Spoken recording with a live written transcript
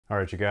All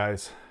right, you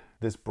guys,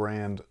 this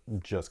brand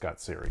just got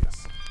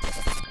serious.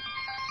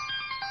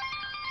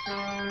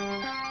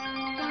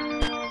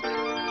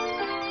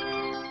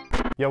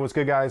 Yo, what's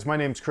good, guys? My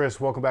name's Chris.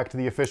 Welcome back to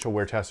the official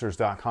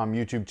WearTesters.com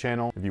YouTube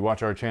channel. If you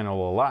watch our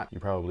channel a lot, you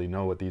probably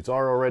know what these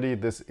are already.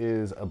 This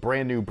is a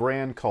brand new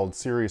brand called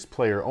Serious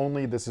Player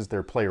Only. This is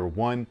their Player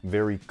 1,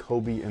 very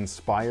Kobe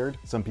inspired.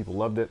 Some people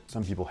loved it,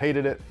 some people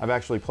hated it. I've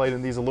actually played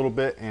in these a little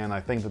bit, and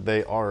I think that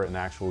they are an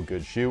actual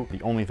good shoe.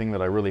 The only thing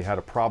that I really had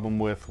a problem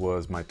with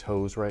was my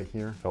toes right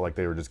here. Felt like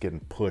they were just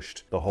getting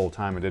pushed the whole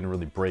time. It didn't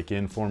really break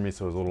in for me,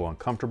 so it was a little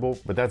uncomfortable.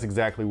 But that's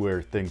exactly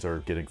where things are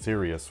getting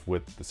serious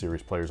with the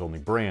Serious Players Only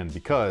brand,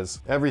 because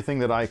everything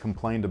that I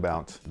complained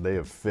about, they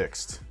have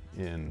fixed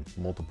in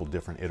multiple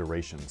different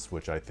iterations,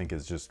 which I think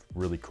is just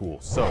really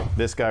cool. So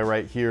this guy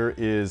right here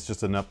is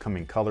just an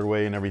upcoming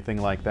colorway and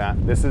everything like that.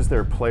 This is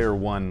their Player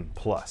 1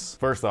 Plus.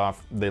 First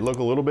off, they look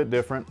a little bit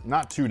different,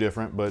 not too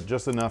different, but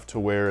just enough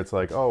to where it's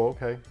like, oh,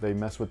 okay, they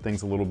mess with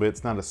things a little bit.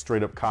 It's not a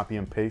straight up copy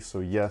and paste.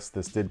 So yes,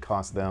 this did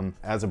cost them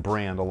as a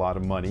brand a lot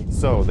of money.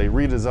 So they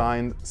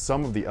redesigned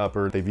some of the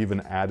upper. They've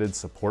even added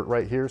support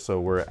right here. So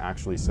where it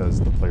actually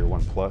says the Player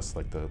 1 Plus,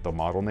 like the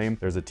model name,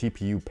 there's a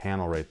TPU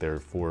panel right there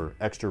for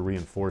extra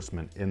reinforcement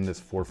in this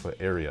forefoot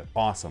area.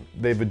 Awesome.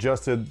 They've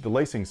adjusted the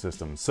lacing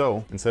system.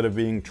 So instead of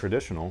being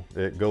traditional,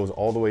 it goes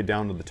all the way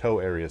down to the toe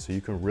area. So you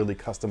can really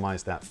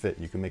customize that fit.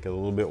 You can make it a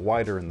little bit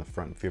wider in the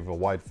front if you have a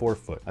wide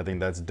forefoot. I think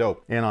that's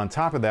dope. And on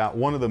top of that,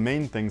 one of the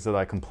main things that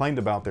I complained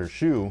about their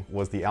shoe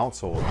was the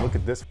outsole. Look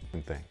at this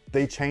thing.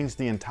 They changed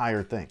the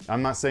entire thing.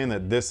 I'm not saying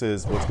that this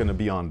is what's gonna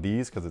be on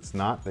these, because it's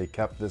not. They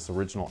kept this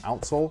original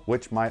outsole,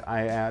 which might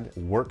I add,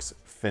 works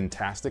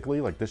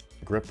fantastically. Like this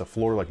gripped the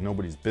floor like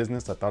nobody's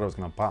business. I thought I was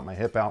gonna pop my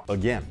hip out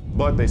again.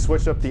 But they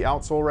switched up the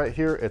outsole right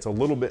here. It's a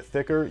little bit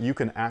thicker. You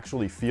can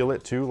actually feel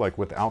it too, like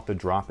without the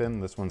drop-in.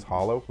 This one's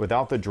hollow.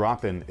 Without the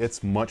drop-in,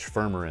 it's much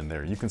firmer in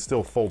there. You can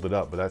still fold it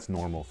up, but that's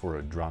normal for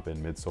a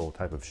drop-in midsole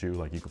type of shoe.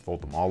 Like you can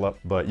fold them all up,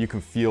 but you can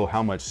feel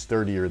how much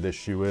sturdier this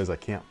shoe is. I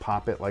can't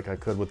pop it like I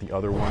could with the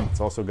other one. It's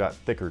also got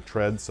thicker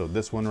treads, so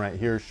this one right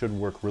here should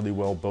work really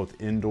well both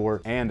indoor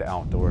and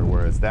outdoor,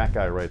 whereas that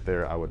guy right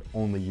there I would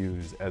only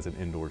use as an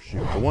indoor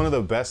shoe. But one of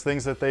the best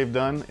things that they've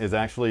done is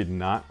actually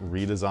not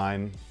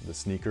redesign the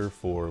sneaker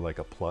for like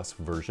a plus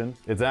version.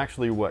 It's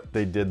actually what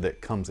they did that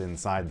comes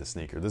inside the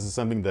sneaker. This is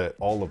something that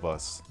all of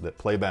us that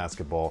play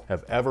basketball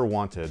have ever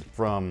wanted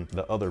from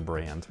the other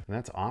brand, and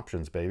that's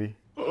options, baby.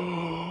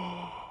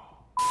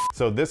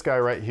 So this guy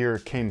right here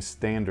came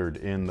standard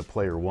in the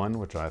Player 1,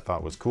 which I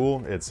thought was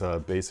cool. It's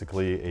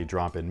basically a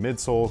drop-in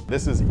midsole.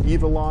 This is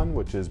Evalon,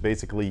 which is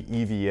basically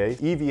EVA.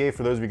 EVA,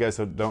 for those of you guys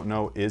who don't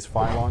know, is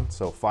Phylon.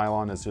 So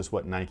Phylon is just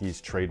what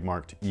Nike's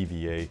trademarked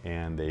EVA,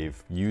 and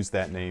they've used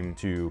that name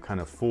to kind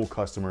of fool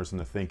customers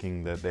into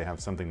thinking that they have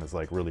something that's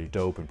like really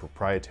dope and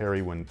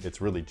proprietary when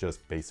it's really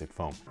just basic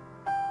foam.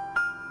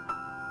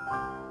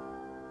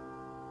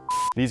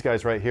 These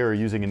guys right here are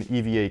using an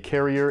EVA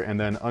carrier, and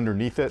then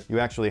underneath it, you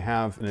actually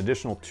have an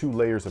additional 2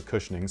 layers of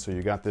cushioning. So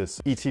you got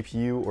this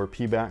eTPU or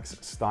P-backs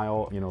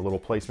style, little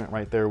placement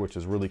right there, which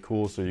is really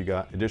cool. So you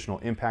got additional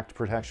impact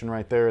protection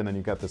right there. And then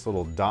you got this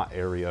little dot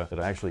area that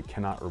I actually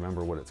cannot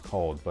remember what it's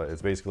called, but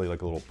it's basically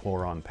like a little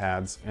pour-on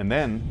pads. And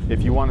then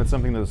if you wanted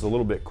something that's a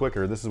little bit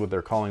quicker, this is what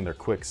they're calling their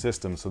quick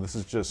system. So this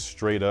is just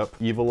straight up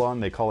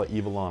Evalon. They call it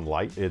Evalon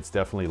Light. It's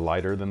definitely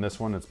lighter than this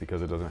one. It's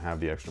because it doesn't have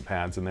the extra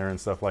pads in there and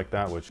stuff like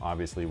that, which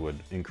obviously would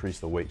increase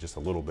the weight just a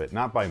little bit,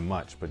 not by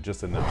much, but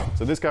just enough.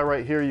 So this guy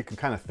right here, you can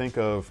kind of think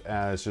of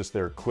as just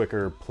their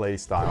quicker play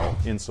style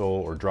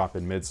insole or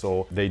drop-in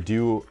midsole. They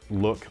do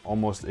look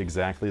almost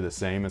exactly the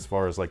same as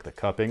far as like the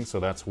cupping. So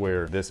that's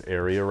where this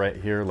area right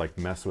here like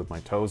messed with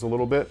my toes a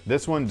little bit.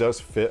 This one does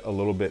fit a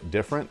little bit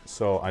different.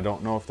 So I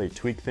don't know if they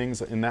tweak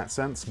things in that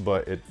sense,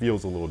 but it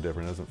feels a little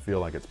different. It doesn't feel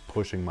like it's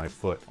pushing my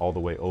foot all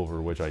the way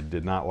over, which I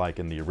did not like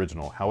in the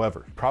original.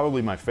 However,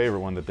 probably my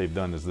favorite one that they've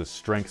done is this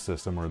strength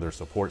system or their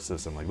support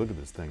system. Like, look at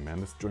this thing, man.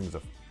 This joint is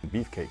a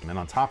beefcake. And then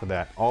on top of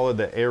that, all of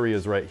the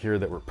areas right here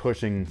that were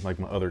pushing like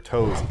my other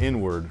toes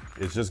inward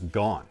is just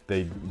gone.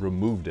 They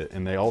removed it,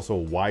 and they also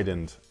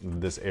widened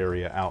this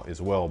area out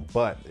as well,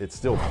 but it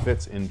still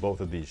fits in both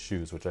of these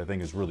shoes, which I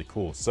think is really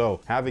cool. So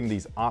having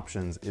these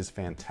options is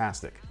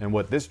fantastic. And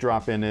what this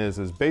drop-in is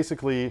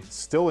basically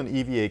still an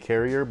EVA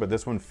carrier, but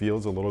this one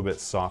feels a little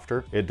bit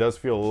softer. It does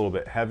feel a little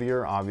bit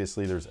heavier.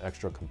 Obviously there's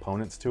extra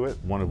components to it,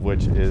 one of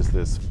which is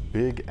this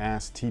big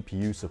ass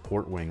TPU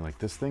support wing. Like,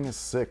 this thing is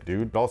sick,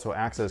 dude. It also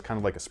acts as kind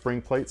of like a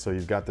spring plate, so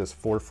you've got this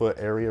forefoot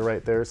area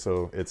right there,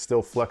 so it's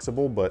still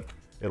flexible, but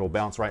It'll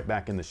bounce right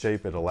back into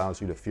shape. It allows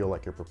you to feel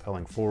like you're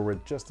propelling forward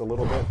just a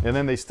little bit. And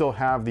then they still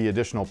have the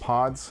additional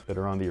pods that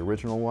are on the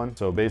original one.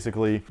 So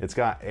basically it's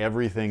got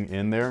everything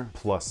in there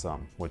plus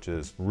some, which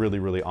is really,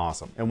 really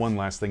awesome. And one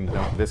last thing to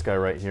note, this guy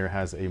right here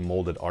has a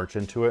molded arch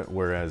into it,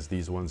 whereas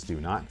these ones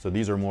do not. So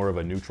these are more of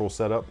a neutral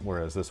setup,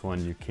 whereas this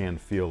one you can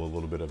feel a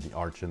little bit of the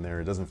arch in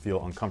there. It doesn't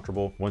feel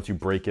uncomfortable. Once you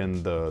break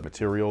in the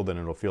material, then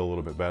it'll feel a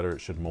little bit better.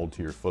 It should mold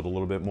to your foot a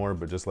little bit more,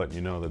 but just letting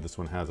you know that this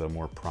one has a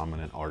more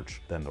prominent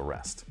arch than the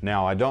rest.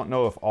 Now, I don't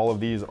know if all of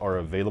these are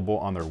available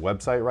on their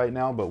website right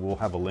now, but we'll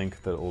have a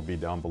link that will be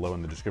down below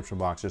in the description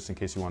box just in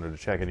case you wanted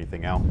to check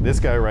anything out. This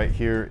guy right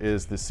here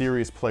is the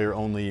Serious Player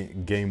Only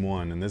Game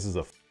 1, and this is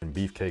a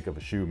beefcake of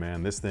a shoe,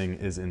 man. This thing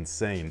is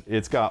insane.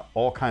 It's got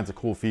all kinds of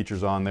cool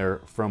features on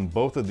there from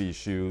both of these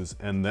shoes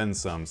and then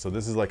some. So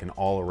this is like an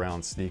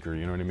all-around sneaker,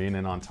 you know what I mean?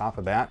 And on top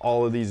of that,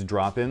 all of these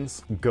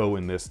drop-ins go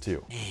in this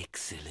too.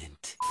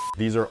 Excellent.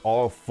 These are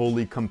all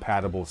fully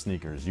compatible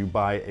sneakers. You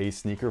buy a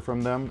sneaker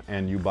from them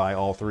and you buy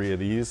all 3 of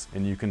these,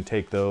 and you can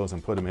take those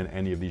and put them in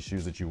any of these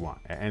shoes that you want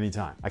at any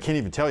time. I can't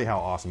even tell you how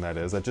awesome that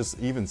is. That just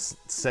even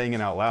saying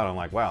it out loud, I'm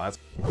like, wow, that's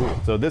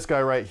cool. So this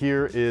guy right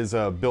here is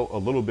built a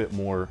little bit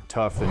more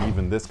tough than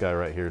even this guy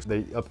right here.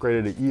 They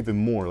upgraded it even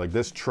more. Like,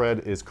 this tread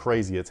is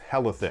crazy. It's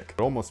hella thick.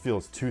 It almost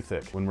feels too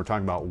thick. When we're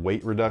talking about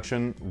weight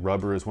reduction,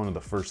 rubber is one of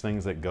the first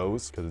things that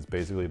goes, because it's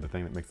basically the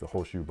thing that makes the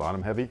whole shoe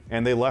bottom heavy.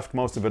 And they left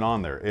most of it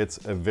on there.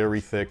 It's a very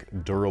thick,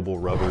 durable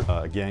rubber.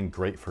 Again,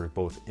 great for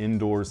both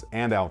indoors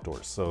and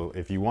outdoors. So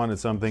if you wanted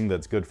something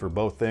that's good for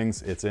both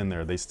things, it's in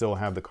there. They still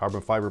have the carbon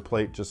fiber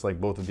plate, just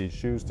like both of these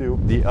shoes do.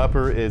 The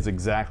upper is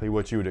exactly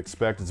what you would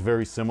expect. It's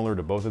very similar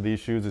to both of these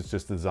shoes. It's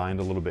just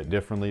designed a little bit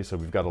differently. So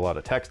we've got a lot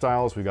of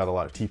textiles, we've got a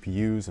lot of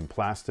TPUs and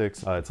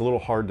plastics. It's a little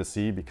hard to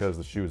see because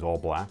the shoe is all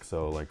black,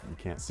 so like you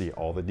can't see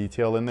all the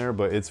detail in there,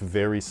 but it's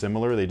very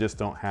similar. They just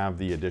don't have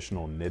the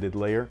additional knitted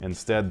layer.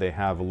 Instead, they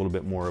have a little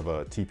bit more of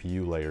a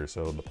TPU layer.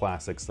 So the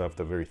plastic stuff,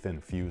 the very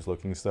thin fuse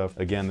looking stuff.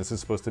 Again, this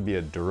is supposed to be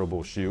a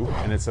durable shoe,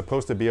 and it's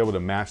supposed to be able to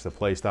match the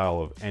play style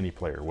of any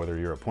player, whether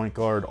you're a point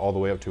guard all the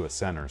way up to a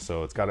center.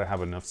 So it's got to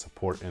have enough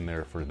support in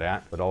there for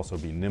that, but also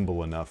be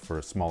nimble enough for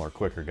a smaller,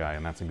 quicker guy.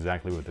 And that's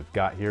exactly what they've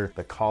got here.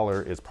 The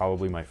collar is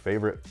probably my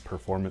favorite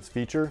performance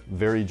feature.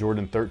 Very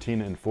Jordan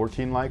 13 and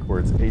 14 like, where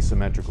it's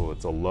asymmetrical.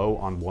 It's a low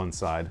on one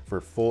side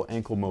for full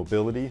ankle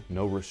mobility,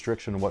 no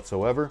restriction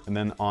whatsoever. And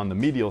then on the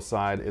medial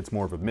side, it's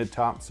more of a mid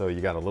top. So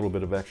you got a little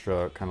bit of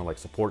extra kind of like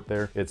support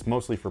there. It's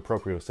mostly for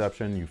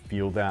proprioception. You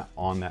feel that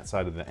on that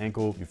side of the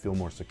ankle. You feel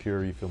more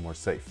secure, you feel more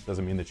safe.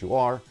 Doesn't mean that you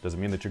are, doesn't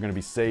mean that you're gonna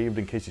be saved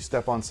in case you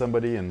step on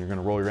somebody and you're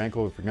gonna roll your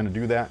ankle. If you're gonna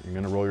do that, you're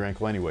gonna roll your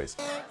ankle anyways.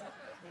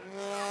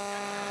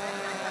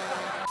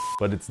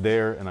 But it's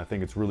there, and I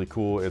think it's really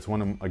cool. It's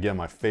one of, again,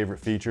 my favorite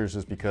features,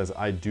 just because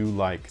I do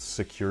like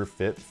secure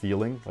fit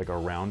feeling like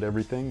around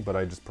everything, but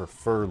I just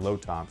prefer low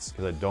tops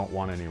because I don't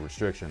want any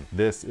restriction.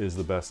 This is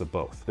the best of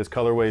both. This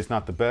colorway is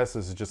not the best.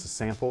 This is just a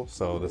sample,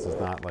 so this is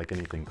not like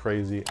anything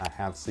crazy. I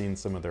have seen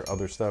some of their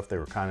other stuff. They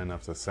were kind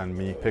enough to send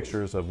me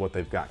pictures of what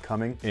they've got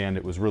coming, and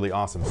it was really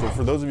awesome. So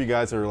for those of you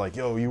guys that are like,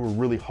 yo, you were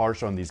really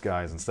harsh on these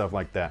guys and stuff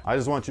like that, I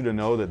just want you to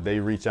know that they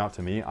reached out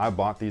to me. I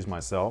bought these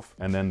myself,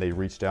 and then they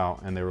reached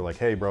out and they were like,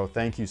 hey bro,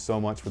 thank you so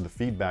much for the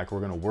feedback. We're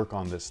gonna work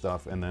on this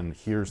stuff, and then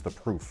here's the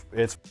proof.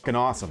 It's fucking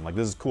awesome. Like,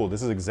 this is cool.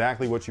 This is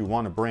exactly what you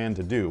want a brand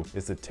to do,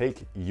 is to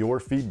take your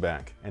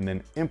feedback and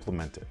then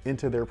implement it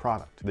into their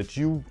product that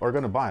you are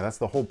gonna buy. That's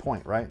the whole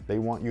point, right? They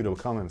want you to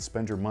come and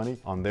spend your money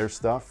on their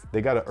stuff. They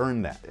gotta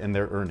earn that, and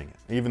they're earning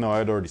it. Even though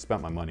I'd already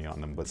spent my money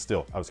on them, but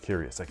still, I was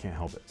curious. I can't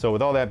help it. So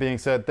with all that being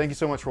said, thank you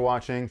so much for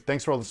watching.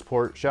 Thanks for all the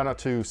support. Shout out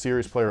to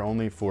Serious Player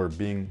Only for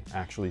being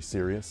actually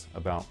serious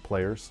about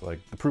players. Like,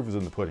 the proof is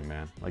in the pudding,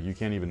 man. Like, you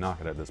can't even knock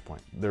it at this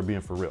point. They're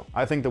being for real.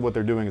 I think that what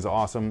they're doing is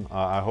awesome.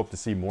 I hope to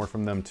see more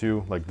from them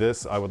too. Like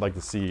this, I would like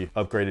to see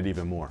upgraded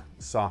even more.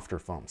 Softer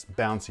foams,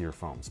 bouncier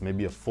foams,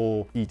 maybe a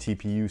full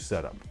eTPU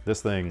setup.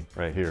 This thing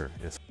right here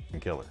is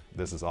killer.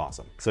 This is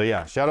awesome. So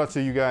yeah, shout out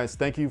to you guys.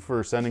 Thank you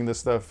for sending this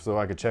stuff so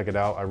I could check it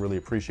out. I really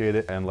appreciate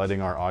it, and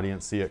letting our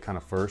audience see it kind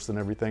of first and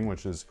everything,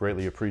 which is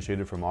greatly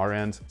appreciated from our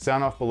end.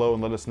 Sound off below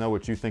and let us know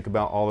what you think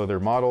about all of their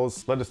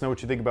models. Let us know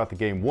what you think about the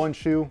Game 1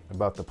 shoe,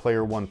 about the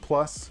Player 1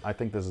 Plus. I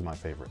think this is my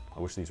favorite.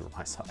 I wish these were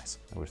my size.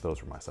 I wish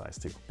those were my size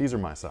too. These are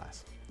my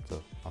size.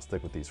 So I'll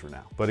stick with these for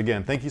now. But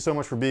again, thank you so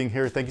much for being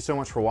here. Thank you so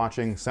much for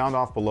watching. Sound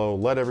off below.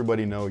 Let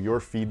everybody know your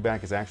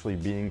feedback is actually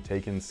being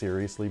taken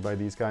seriously by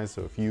these guys.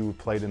 So if you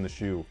played in the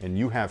shoe and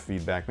you have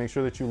feedback, make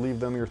sure that you leave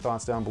them your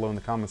thoughts down below in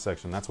the comment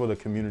section. That's what a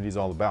community is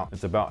all about.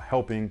 It's about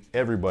helping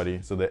everybody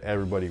so that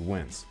everybody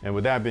wins. And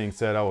with that being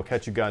said, I will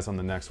catch you guys on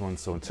the next one.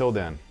 So until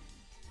then,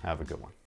 have a good one.